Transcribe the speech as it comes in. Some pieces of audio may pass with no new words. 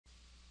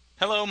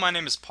Hello, my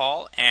name is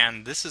Paul,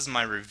 and this is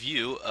my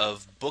review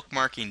of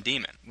Bookmarking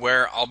Demon,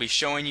 where I'll be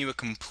showing you a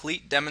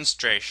complete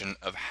demonstration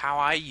of how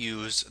I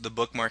use the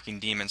Bookmarking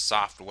Demon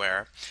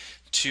software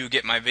to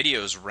get my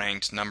videos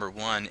ranked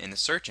 #1 in the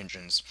search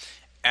engines.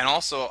 And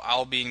also,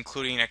 I'll be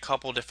including a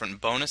couple different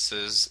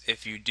bonuses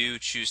if you do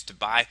choose to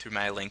buy through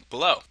my link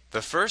below.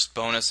 The first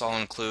bonus I'll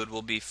include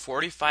will be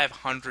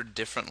 4,500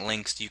 different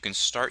links you can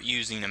start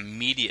using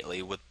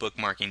immediately with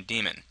Bookmarking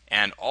Demon.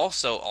 And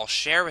also, I'll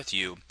share with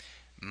you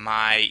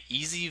my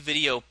Easy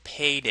Video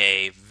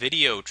Payday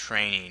video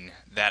training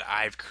that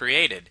I've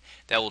created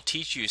that will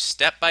teach you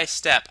step by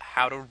step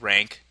how to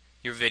rank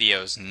your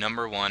videos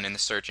 #1 in the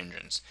search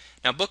engines.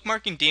 Now,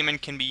 Bookmarking Demon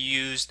can be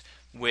used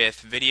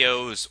with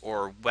videos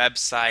or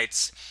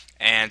websites,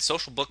 and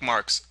social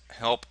bookmarks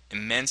help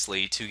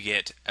immensely to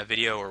get a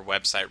video or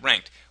website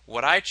ranked.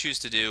 What I choose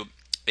to do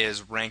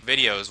is rank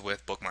videos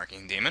with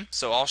Bookmarking Demon,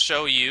 so I'll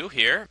show you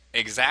here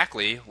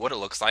exactly what it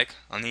looks like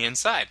on the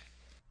inside.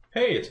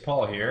 Hey, it's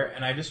Paul here,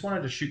 and I just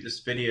wanted to shoot this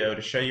video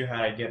to show you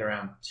how I get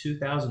around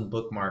 2,000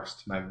 bookmarks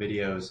to my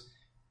videos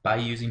by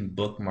using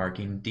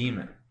Bookmarking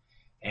Demon.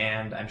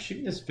 And I'm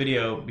shooting this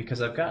video because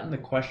I've gotten the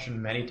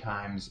question many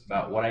times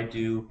about what I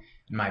do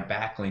in my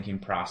backlinking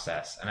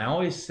process, and I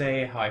always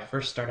say how I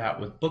first start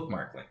out with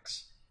bookmark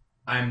links.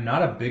 I'm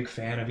not a big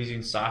fan of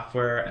using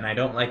software, and I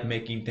don't like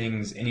making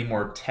things any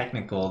more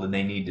technical than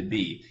they need to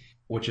be,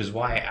 which is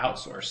why I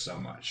outsource so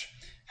much.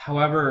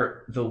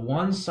 However, the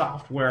one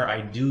software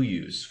I do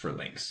use for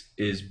links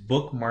is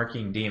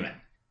Bookmarking Demon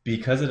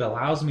because it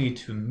allows me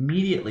to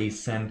immediately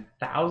send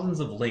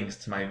thousands of links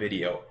to my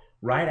video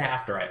right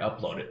after I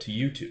upload it to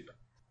YouTube.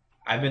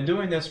 I've been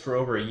doing this for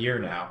over a year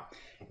now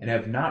and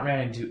have not ran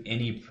into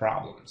any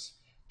problems.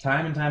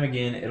 Time and time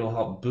again, it'll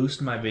help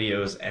boost my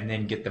videos and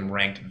then get them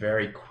ranked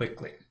very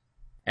quickly.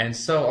 And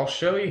so I'll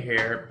show you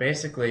here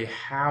basically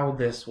how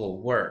this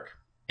will work.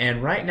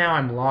 And right now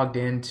I'm logged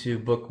into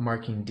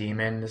Bookmarking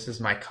Demon. This is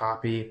my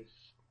copy.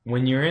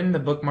 When you're in the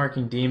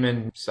Bookmarking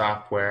Demon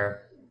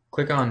software,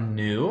 click on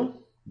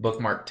New,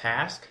 Bookmark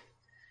Task.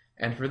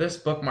 And for this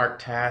bookmark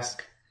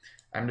task,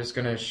 I'm just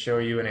going to show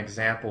you an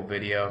example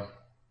video.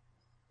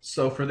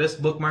 So for this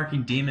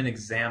Bookmarking Demon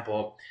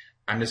example,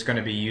 I'm just going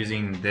to be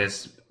using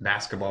this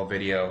basketball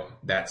video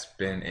that's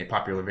been a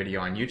popular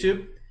video on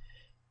YouTube.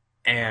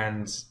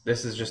 And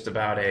this is just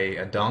about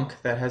a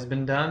dunk that has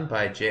been done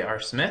by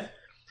J.R. Smith.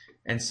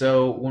 And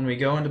so when we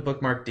go into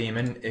Bookmark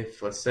Demon,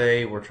 if let's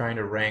say we're trying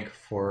to rank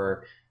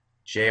for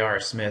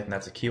J.R. Smith, and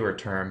that's a keyword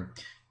term,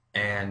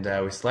 and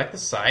we select the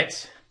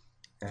site,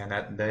 and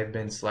that they've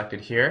been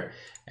selected here,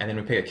 and then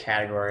we pick a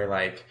category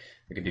like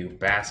we could do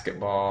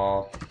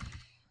basketball,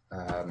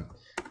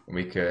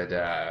 we could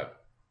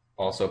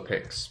also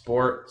pick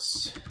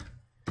sports,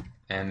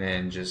 and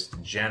then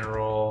just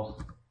general,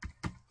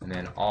 and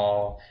then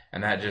all,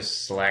 and that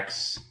just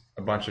selects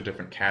a bunch of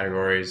different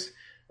categories.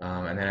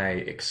 And then I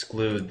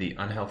exclude the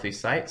unhealthy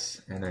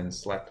sites and then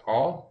select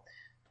all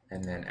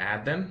and then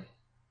add them.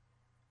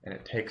 And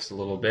it takes a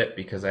little bit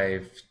because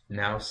I've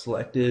now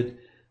selected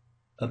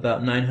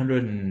about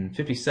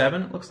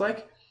 957, it looks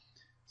like.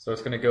 So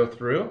it's going to go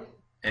through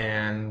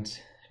and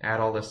add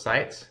all the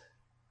sites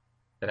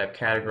that I've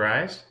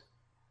categorized.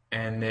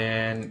 And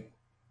then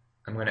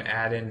I'm going to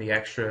add in the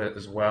extra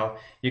as well.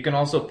 You can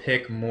also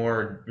pick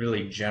more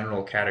really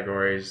general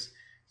categories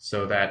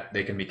so that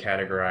they can be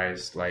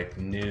categorized like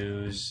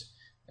news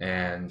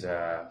and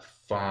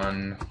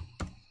fun.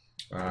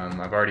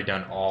 I've already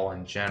done all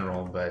in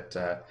general, but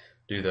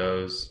do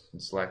those and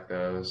select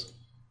those.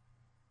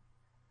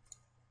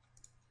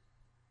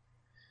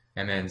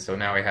 And then so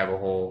now we have a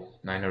whole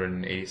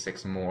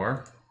 986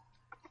 more.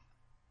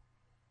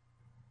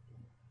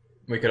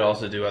 We could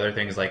also do other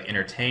things like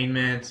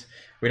entertainment.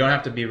 We don't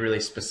have to be really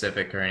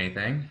specific or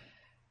anything.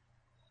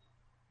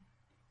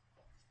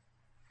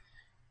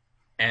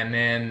 And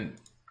then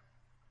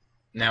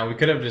now we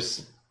could have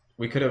just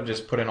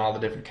put in all the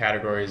different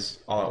categories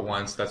all at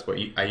once. That's what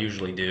I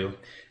usually do.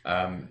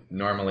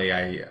 Normally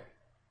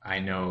I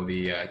know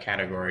the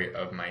category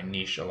of my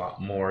niche a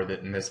lot more. That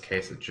in this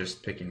case it's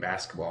just picking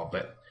basketball.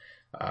 But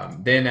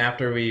then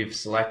after we've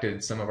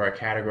selected some of our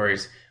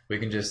categories, we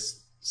can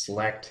just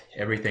select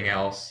everything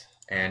else.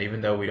 And even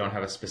though we don't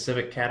have a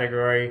specific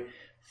category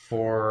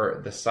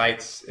for the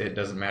sites, it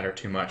doesn't matter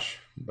too much.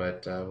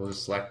 But we'll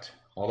just select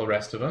all the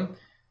rest of them.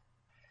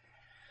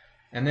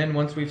 And then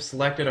once we've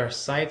selected our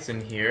sites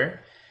in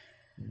here,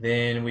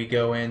 then we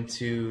go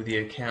into the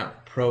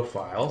account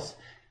profiles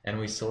and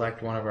we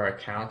select one of our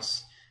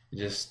accounts.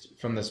 Just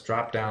from this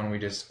drop down, we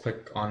just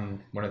click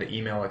on one of the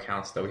email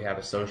accounts that we have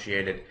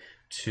associated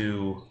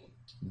to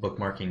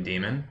Bookmarking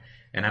Demon.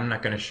 And I'm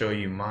not going to show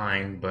you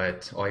mine,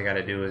 but all you got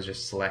to do is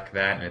just select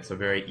that, and it's a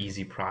very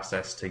easy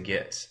process to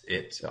get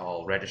it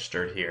all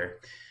registered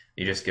here.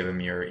 You just give them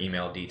your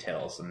email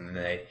details, and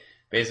they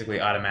basically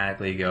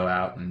automatically go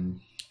out and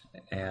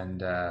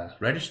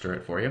register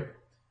it for you.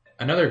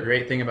 Another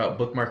great thing about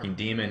Bookmarking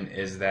Demon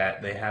is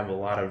that they have a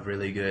lot of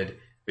really good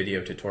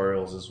video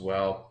tutorials as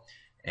well,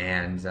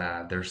 and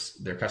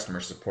their customer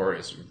support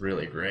is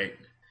really great.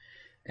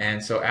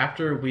 And so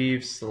after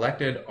we've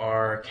selected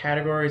our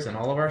categories and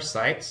all of our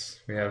sites,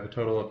 we have a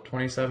total of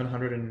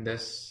 2,700 in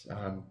this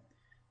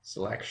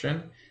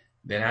selection.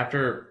 Then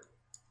after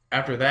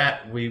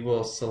that, we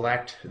will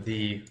select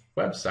the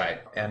website.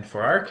 And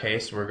for our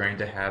case, we're going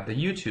to have the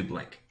YouTube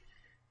link.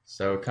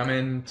 So come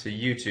into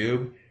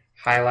YouTube,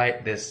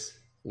 highlight this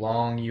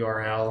long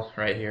URL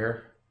right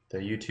here, the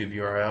YouTube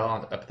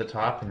URL up at the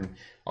top, and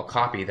I'll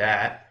copy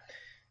that.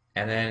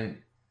 And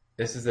then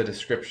this is the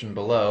description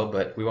below,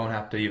 but we won't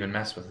have to even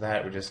mess with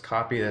that. We just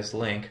copy this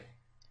link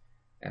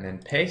and then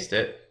paste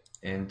it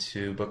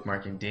into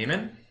Bookmarking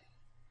Demon.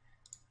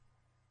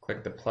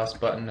 Click the plus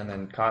button and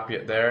then copy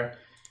it there,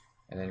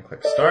 and then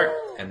click start,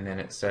 and then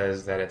it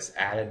says that it's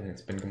added and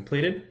it's been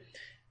completed.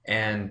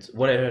 And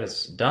what it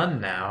has done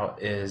now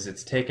is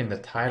it's taken the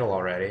title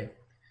already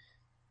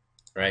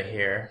right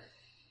here,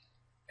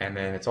 and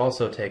then it's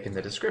also taken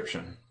the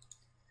description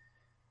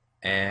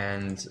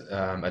and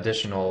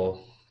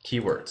additional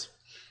keywords.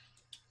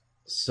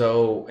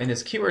 So in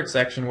this keyword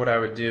section, what I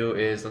would do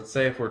is, let's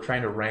say if we're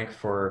trying to rank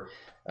for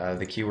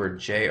the keyword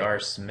J.R.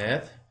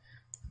 Smith,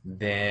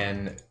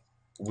 then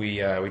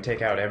we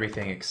take out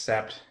everything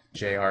except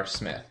J.R.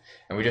 Smith,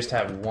 and we just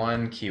have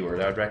one keyword.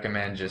 I would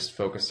recommend just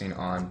focusing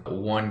on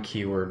one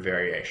keyword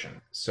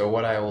variation. So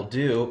what I will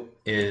do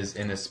is,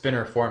 in the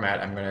spinner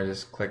format, I'm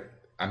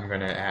going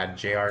to add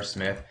J.R.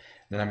 Smith,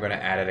 then I'm going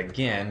to add it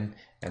again,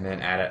 and then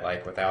add it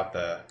like without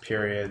the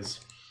periods,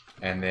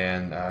 and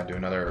then do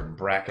another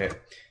bracket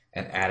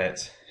and add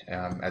it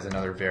as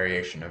another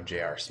variation of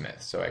J.R.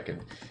 Smith. So I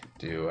could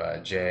do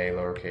J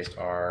lowercase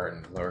r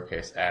and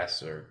lowercase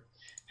s, or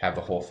have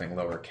the whole thing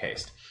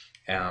lowercase.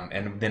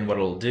 And then what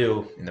it'll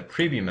do in the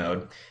preview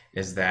mode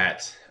is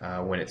that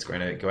when it's going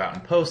to go out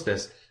and post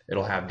this,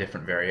 it'll have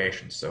different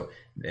variations. So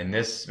in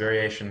this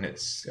variation,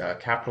 it's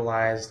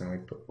capitalized,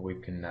 and we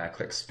can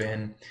click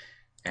spin.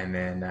 And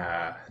then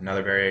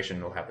another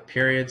variation will have the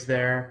periods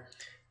there.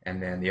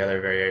 And then the other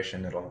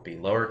variation, it'll be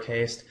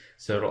lowercase.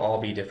 So it'll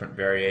all be different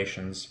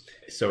variations.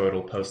 So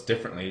it'll post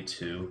differently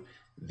to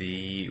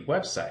the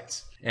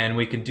websites. And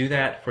we can do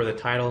that for the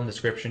title and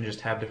description,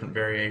 just have different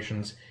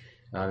variations.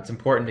 It's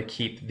important to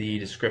keep the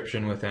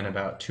description within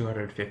about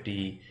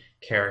 250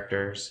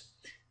 characters,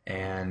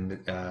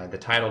 and the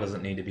title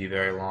doesn't need to be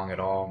very long at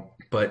all.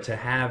 But to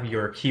have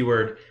your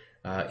keyword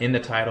in the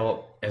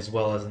title as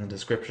well as in the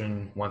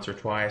description once or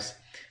twice,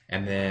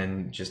 and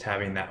then just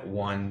having that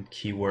one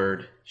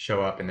keyword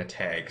show up in the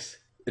tags.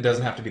 It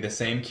doesn't have to be the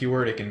same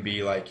keyword. It can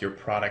be like your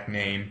product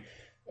name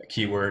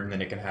keyword, and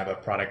then it can have a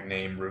product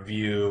name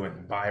review,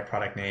 and by a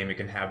product name it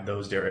can have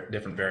those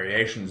different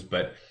variations,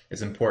 but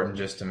it's important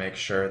just to make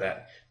sure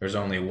that there's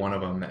only one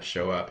of them that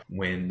show up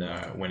when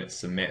it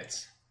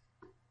submits.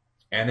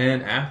 And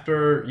then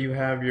after you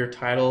have your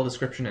title,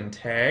 description, and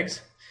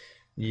tags,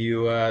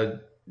 you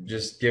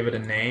just give it a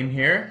name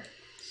here.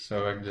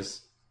 So I can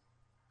just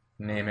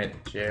name it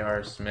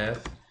J.R.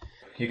 Smith.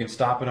 You can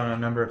stop it on a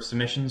number of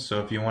submissions,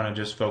 so if you want to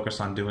just focus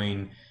on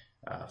doing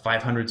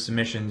 500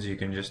 submissions, you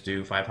can just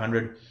do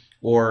 500,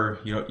 or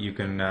you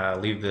can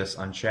leave this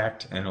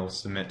unchecked and it'll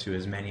submit to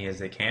as many as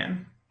they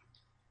can,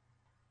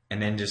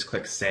 and then just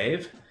click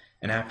save.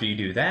 And after you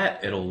do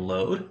that, it'll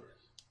load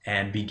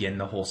and begin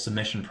the whole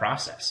submission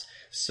process.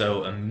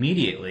 So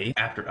immediately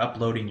after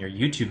uploading your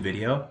YouTube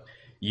video,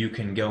 you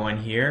can go in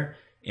here,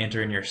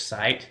 enter in your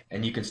site,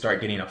 and you can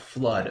start getting a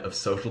flood of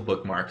social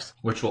bookmarks,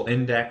 which will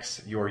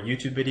index your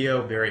YouTube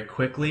video very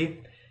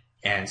quickly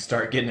and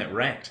start getting it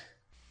ranked.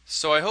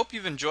 So I hope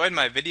you've enjoyed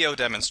my video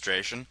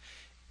demonstration.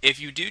 If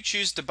you do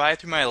choose to buy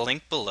through my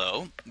link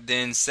below,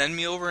 then send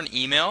me over an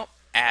email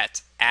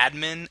at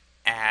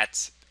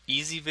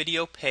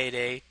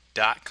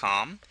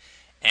admin@easyvideopayday.com,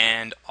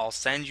 and I'll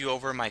send you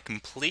over my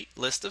complete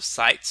list of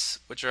sites,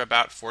 which are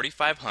about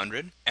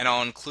 4,500, and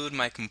I'll include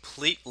my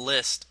complete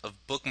list of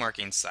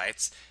bookmarking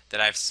sites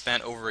that I've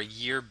spent over a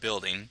year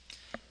building.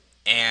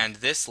 And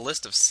this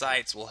list of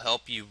sites will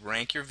help you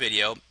rank your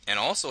video, and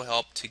also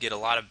help to get a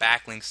lot of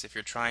backlinks if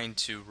you're trying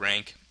to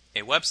rank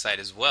a website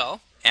as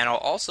well. And I'll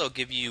also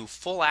give you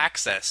full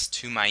access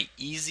to my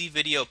Easy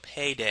Video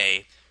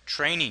Payday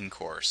training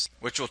course,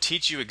 which will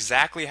teach you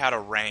exactly how to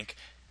rank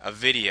a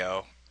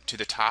video to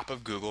the top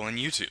of Google and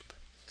YouTube.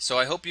 So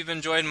I hope you've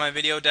enjoyed my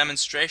video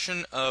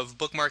demonstration of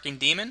Bookmarking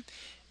Demon,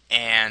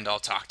 and I'll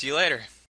talk to you later.